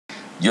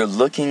You're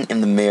looking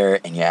in the mirror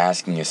and you're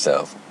asking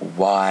yourself,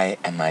 why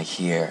am I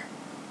here?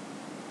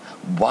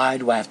 Why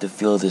do I have to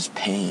feel this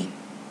pain?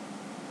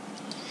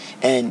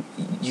 And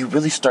you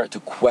really start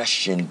to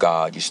question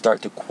God. You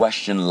start to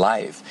question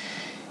life.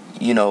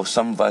 You know,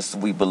 some of us,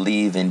 we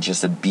believe in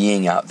just a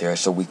being out there,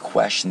 so we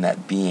question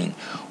that being.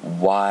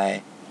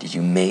 Why did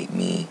you make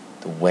me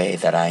the way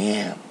that I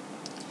am?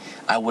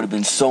 I would have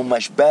been so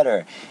much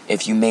better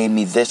if you made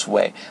me this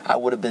way. I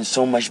would have been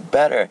so much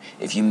better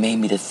if you made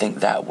me to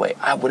think that way.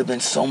 I would have been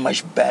so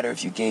much better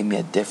if you gave me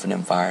a different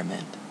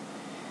environment.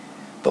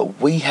 But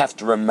we have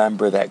to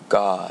remember that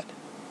God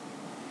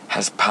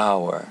has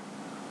power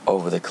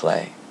over the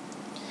clay.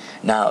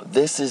 Now,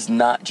 this is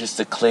not just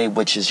the clay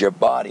which is your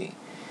body,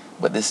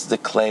 but this is the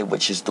clay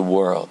which is the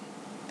world.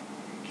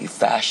 He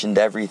fashioned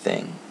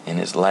everything in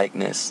his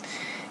likeness,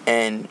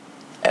 and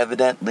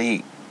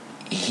evidently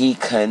he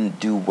can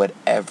do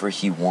whatever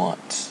he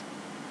wants.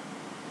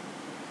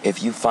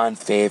 If you find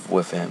favor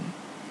with him,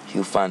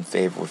 he'll find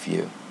favor with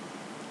you.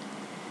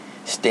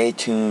 Stay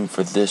tuned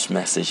for this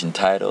message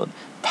entitled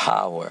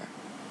Power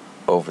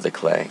Over the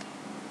Clay.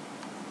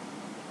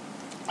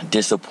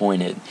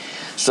 Disappointed.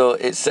 So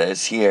it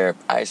says here,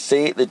 I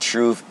say the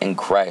truth in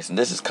Christ. And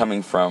this is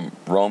coming from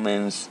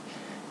Romans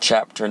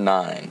chapter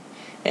 9.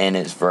 And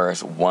it's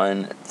verse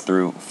 1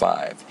 through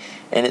 5.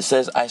 And it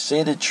says, I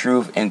say the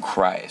truth in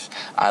Christ.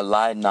 I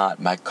lie not,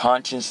 my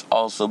conscience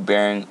also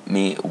bearing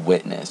me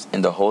witness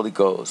in the Holy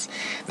Ghost,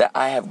 that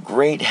I have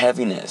great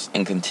heaviness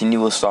and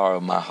continual sorrow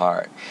in my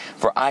heart.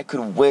 For I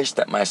could wish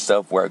that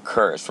myself were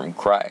accursed from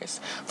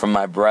Christ, from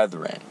my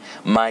brethren,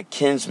 my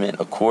kinsmen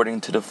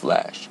according to the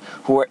flesh,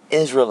 who are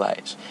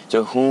Israelites,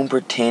 to whom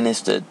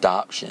pertaineth the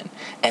adoption,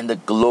 and the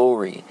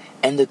glory,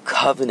 and the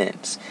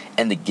covenants,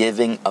 and the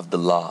giving of the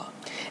law,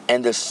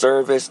 and the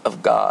service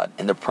of God,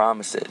 and the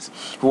promises,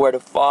 who are the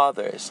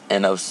fathers,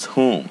 and of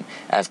whom,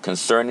 as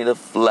concerning the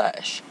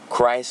flesh,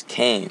 Christ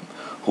came,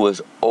 who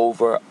is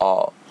over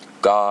all,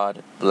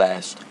 God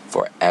blessed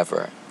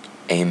forever.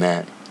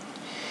 Amen.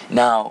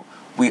 Now,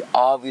 we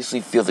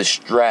obviously feel the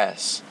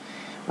stress,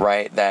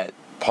 right, that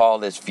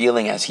Paul is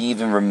feeling as he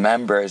even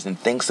remembers and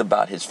thinks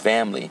about his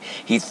family.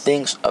 He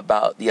thinks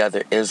about the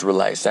other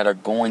Israelites that are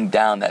going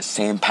down that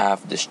same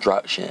path of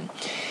destruction.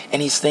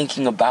 And he's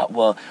thinking about,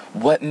 well,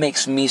 what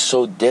makes me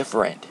so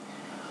different?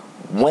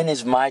 When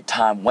is my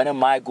time? When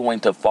am I going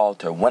to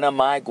falter? When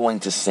am I going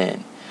to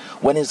sin?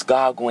 When is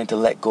God going to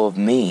let go of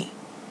me?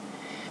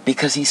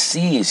 Because he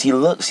sees, he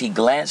looks, he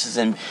glances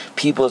in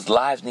people's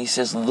lives and he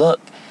says,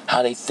 look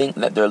how they think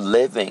that they're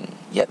living,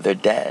 yet they're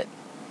dead.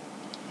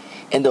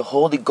 And the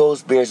Holy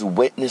Ghost bears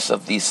witness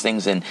of these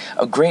things, and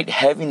a great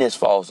heaviness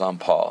falls on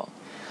Paul.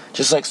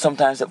 Just like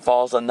sometimes it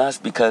falls on us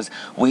because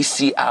we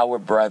see our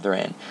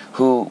brethren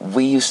who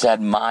we used to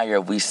admire.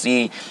 We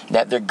see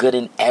that they're good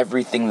in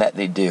everything that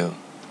they do,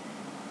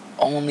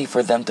 only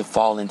for them to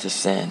fall into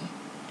sin.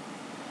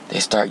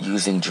 They start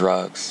using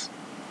drugs,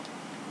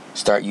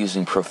 start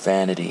using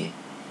profanity,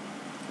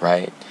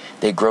 right?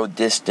 They grow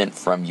distant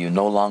from you,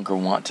 no longer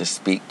want to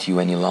speak to you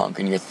any longer.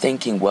 And you're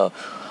thinking, well,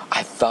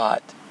 I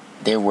thought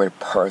they were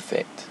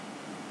perfect.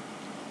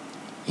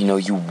 You know,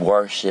 you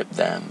worship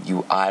them,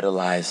 you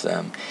idolize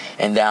them.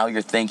 And now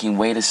you're thinking,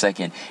 wait a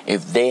second,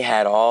 if they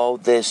had all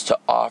this to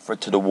offer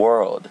to the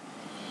world,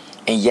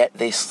 and yet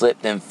they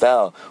slipped and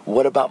fell,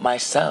 what about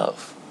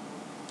myself?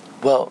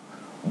 Well,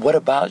 what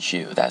about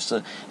you? That's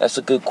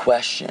a good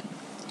question.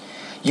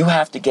 You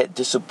have to get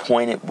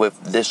disappointed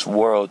with this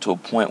world to a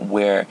point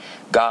where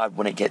God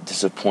wouldn't get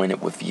disappointed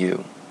with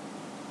you.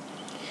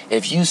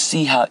 If you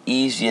see how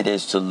easy it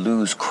is to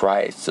lose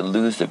Christ, to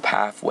lose the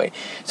pathway,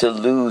 to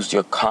lose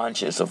your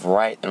conscience of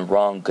right and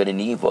wrong, good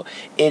and evil,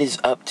 it is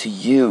up to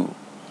you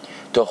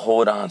to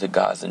hold on to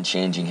God's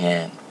unchanging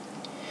hand.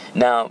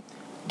 Now,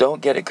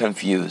 don't get it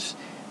confused.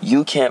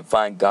 You can't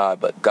find God,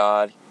 but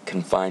God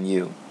can find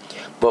you.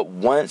 But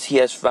once he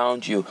has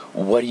found you,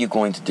 what are you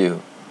going to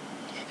do?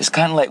 It's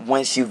kind of like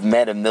once you've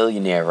met a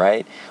millionaire,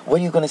 right?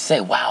 What are you going to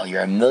say? Wow,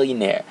 you're a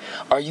millionaire.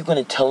 Are you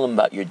going to tell him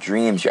about your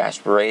dreams, your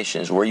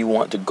aspirations, where you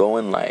want to go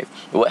in life?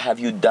 What have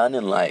you done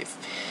in life?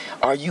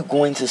 Are you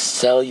going to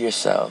sell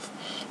yourself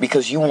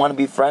because you want to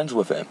be friends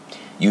with him?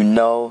 You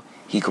know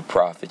he could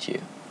profit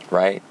you,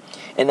 right?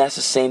 And that's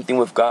the same thing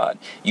with God.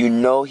 You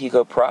know he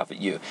could profit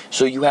you.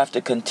 So you have to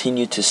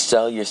continue to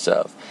sell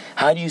yourself.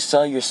 How do you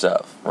sell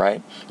yourself,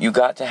 right? You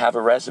got to have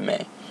a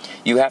resume.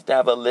 You have to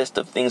have a list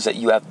of things that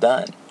you have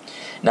done.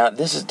 Now,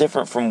 this is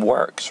different from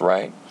works,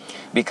 right?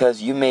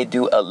 Because you may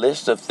do a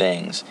list of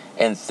things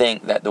and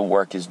think that the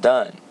work is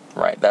done,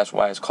 right? That's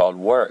why it's called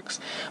works.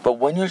 But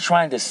when you're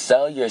trying to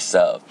sell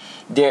yourself,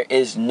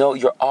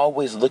 you're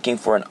always looking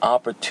for an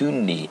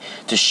opportunity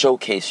to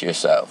showcase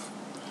yourself,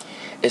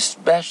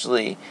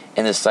 especially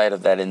in the sight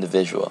of that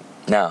individual.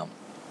 Now,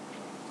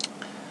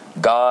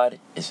 God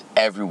is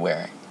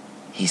everywhere.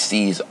 He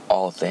sees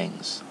all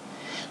things.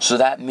 So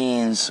that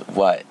means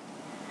what?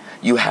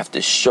 You have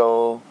to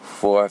show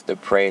forth the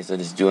praise that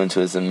is due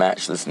unto his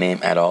matchless name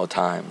at all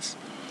times.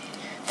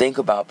 Think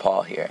about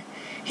Paul here.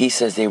 He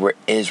says they were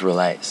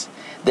Israelites.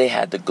 They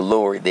had the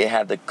glory. They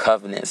had the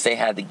covenants. They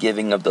had the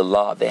giving of the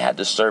law. They had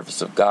the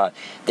service of God.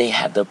 They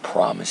had the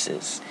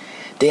promises.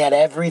 They had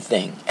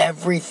everything.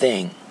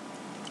 Everything.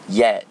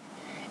 Yet,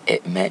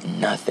 it meant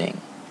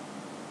nothing.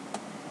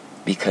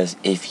 Because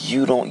if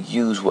you don't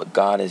use what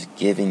God has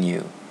given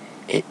you,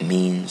 it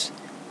means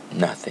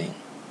nothing.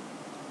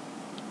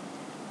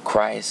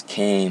 Christ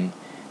came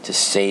to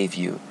save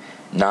you,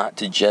 not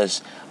to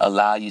just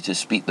allow you to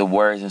speak the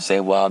words and say,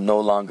 well, I'll no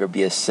longer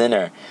be a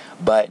sinner.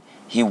 But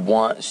he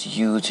wants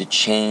you to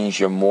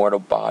change your mortal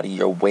body,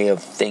 your way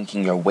of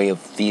thinking, your way of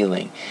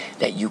feeling,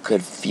 that you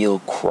could feel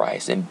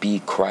Christ and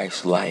be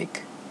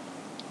Christ-like.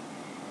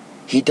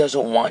 He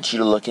doesn't want you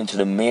to look into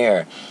the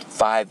mirror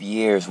 5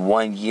 years,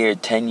 1 year,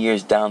 10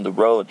 years down the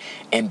road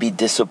and be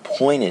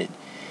disappointed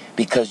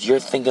because you're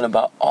thinking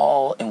about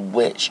all in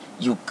which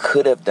you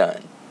could have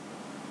done,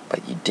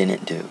 but you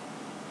didn't do.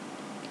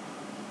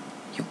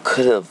 You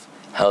could have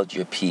held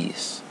your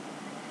peace.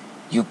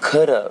 You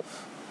could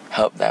have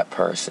helped that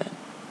person.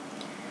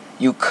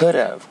 You could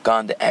have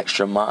gone the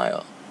extra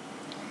mile.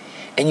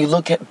 And you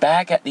look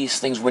back at these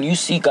things, when you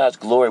see God's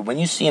glory, when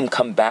you see him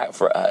come back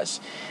for us,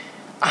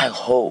 I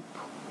hope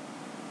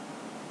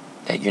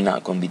that you're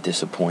not going to be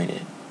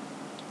disappointed.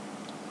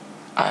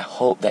 I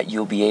hope that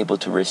you'll be able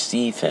to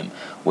receive him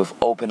with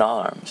open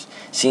arms,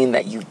 seeing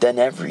that you've done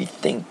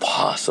everything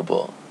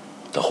possible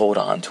to hold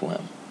on to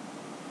him.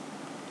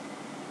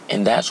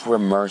 And that's where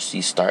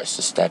mercy starts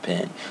to step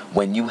in.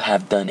 When you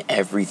have done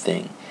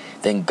everything,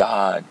 then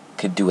God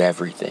could do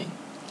everything.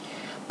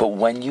 But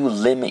when you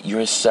limit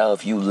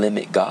yourself, you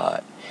limit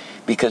God.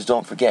 Because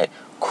don't forget,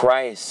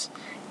 Christ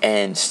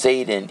and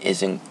Satan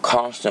is in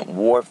constant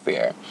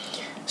warfare.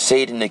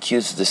 Satan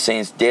accuses the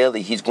saints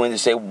daily. He's going to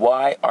say,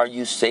 why are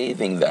you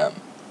saving them?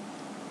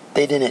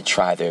 They didn't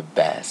try their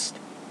best.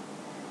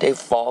 They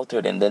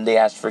faltered and then they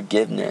asked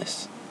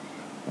forgiveness.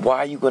 Why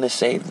are you going to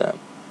save them?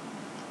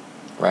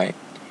 Right?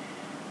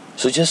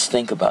 So just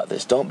think about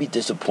this. Don't be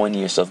disappointed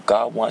in yourself.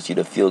 God wants you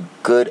to feel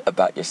good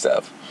about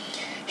yourself.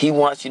 He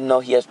wants you to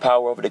know he has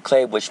power over the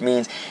clay, which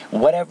means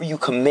whatever you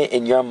commit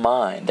in your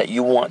mind that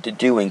you want to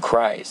do in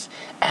Christ,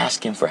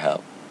 ask him for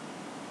help.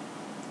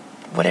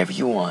 Whatever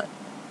you want.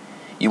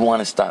 You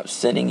want to stop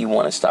sinning. You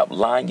want to stop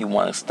lying. You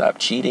want to stop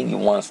cheating. You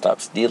want to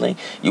stop stealing.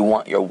 You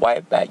want your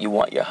wife back. You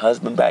want your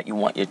husband back. You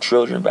want your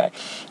children back.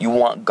 You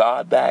want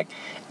God back.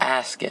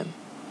 Ask him.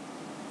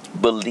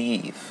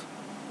 Believe.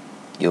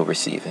 You'll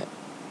receive it.